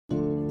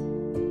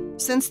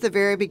Since the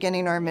very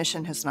beginning, our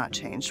mission has not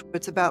changed.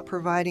 It's about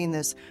providing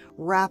this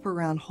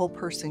wraparound whole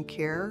person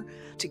care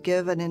to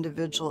give an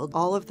individual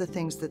all of the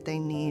things that they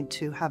need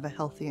to have a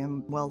healthy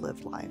and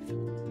well-lived life.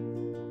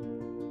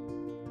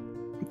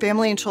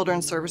 Family and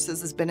Children's Services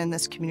has been in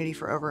this community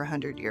for over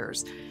 100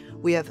 years.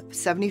 We have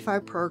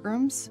 75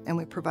 programs, and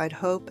we provide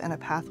hope and a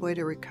pathway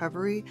to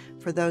recovery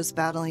for those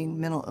battling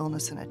mental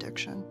illness and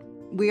addiction.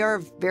 We are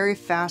a very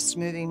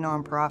fast-moving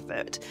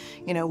nonprofit.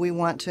 We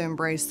want to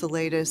embrace the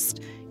latest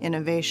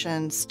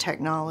innovations,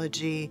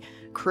 technology,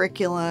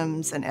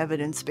 curriculums, and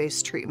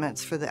evidence-based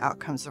treatments for the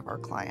outcomes of our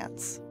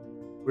clients.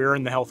 We're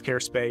in the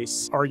healthcare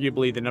space,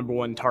 arguably the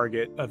 #1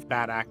 target of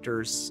bad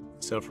actors.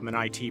 So from an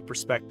IT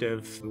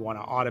perspective, we want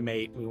to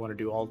automate, we want to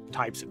do all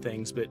types of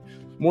things, but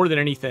more than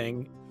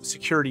anything,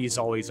 security is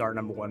always our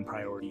 #1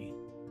 priority.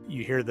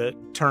 You hear the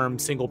term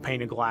single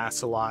pane of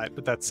glass a lot,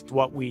 but that's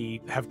what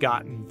we have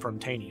gotten from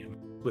Tanium.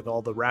 With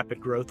all the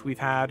rapid growth we've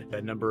had, the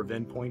number of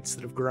endpoints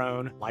that have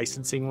grown,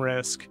 licensing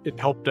risk, it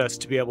helped us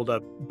to be able to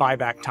buy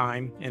back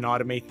time and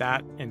automate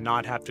that and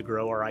not have to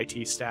grow our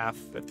IT staff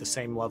at the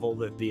same level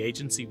that the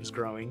agency was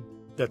growing.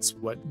 That's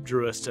what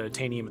drew us to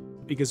Tanium,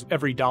 because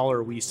every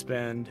dollar we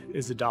spend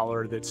is a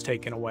dollar that's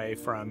taken away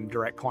from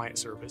direct client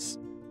service.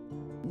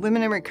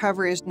 Women in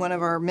Recovery is one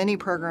of our many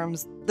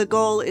programs. The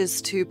goal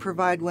is to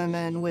provide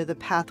women with a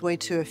pathway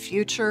to a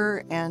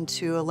future and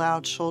to allow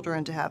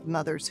children to have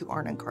mothers who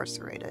aren't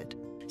incarcerated.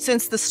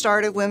 Since the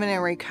start of Women in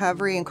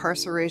Recovery,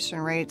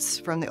 incarceration rates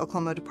from the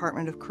Oklahoma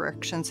Department of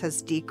Corrections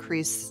has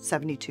decreased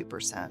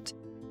 72%.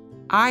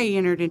 I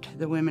entered into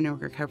the Women in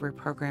Recovery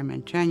program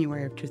in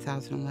January of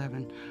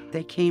 2011.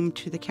 They came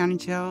to the county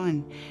jail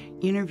and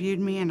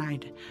interviewed me, and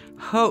I'd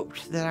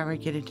hoped that I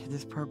would get into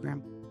this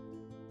program.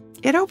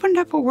 It opened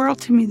up a world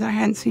to me that I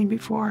hadn't seen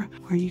before,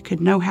 where you could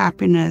know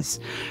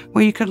happiness,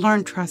 where you could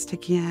learn trust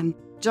again.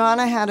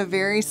 Jonna had a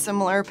very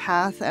similar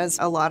path as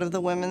a lot of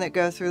the women that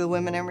go through the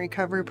Women in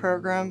Recovery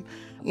program.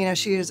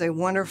 She is a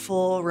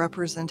wonderful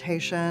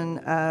representation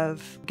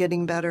of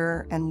getting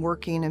better and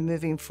working and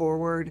moving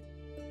forward.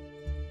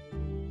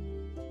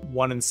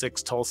 1 in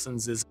 6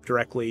 Tulsans is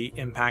directly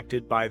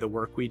impacted by the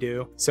work we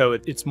do. So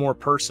it's more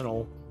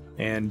personal,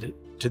 and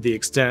to the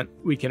extent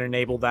we can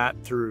enable that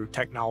through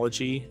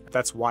technology,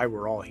 that's why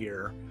we're all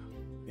here.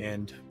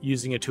 And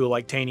using a tool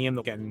like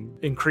Tanium can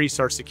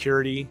increase our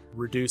security,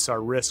 reduce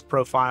our risk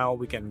profile,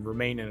 we can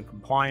remain in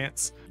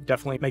compliance.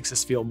 Definitely makes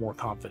us feel more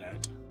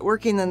confident.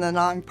 Working in the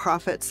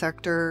nonprofit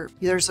sector,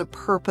 there's a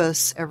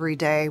purpose every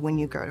day when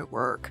you go to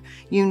work.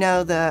 You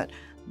know that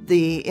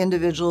the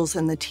individuals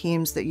and the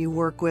teams that you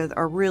work with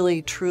are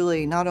really,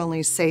 truly not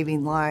only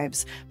saving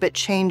lives, but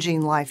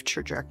changing life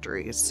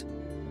trajectories.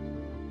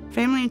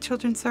 Family and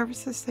Children's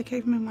Services, they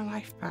gave me my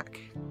life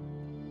back.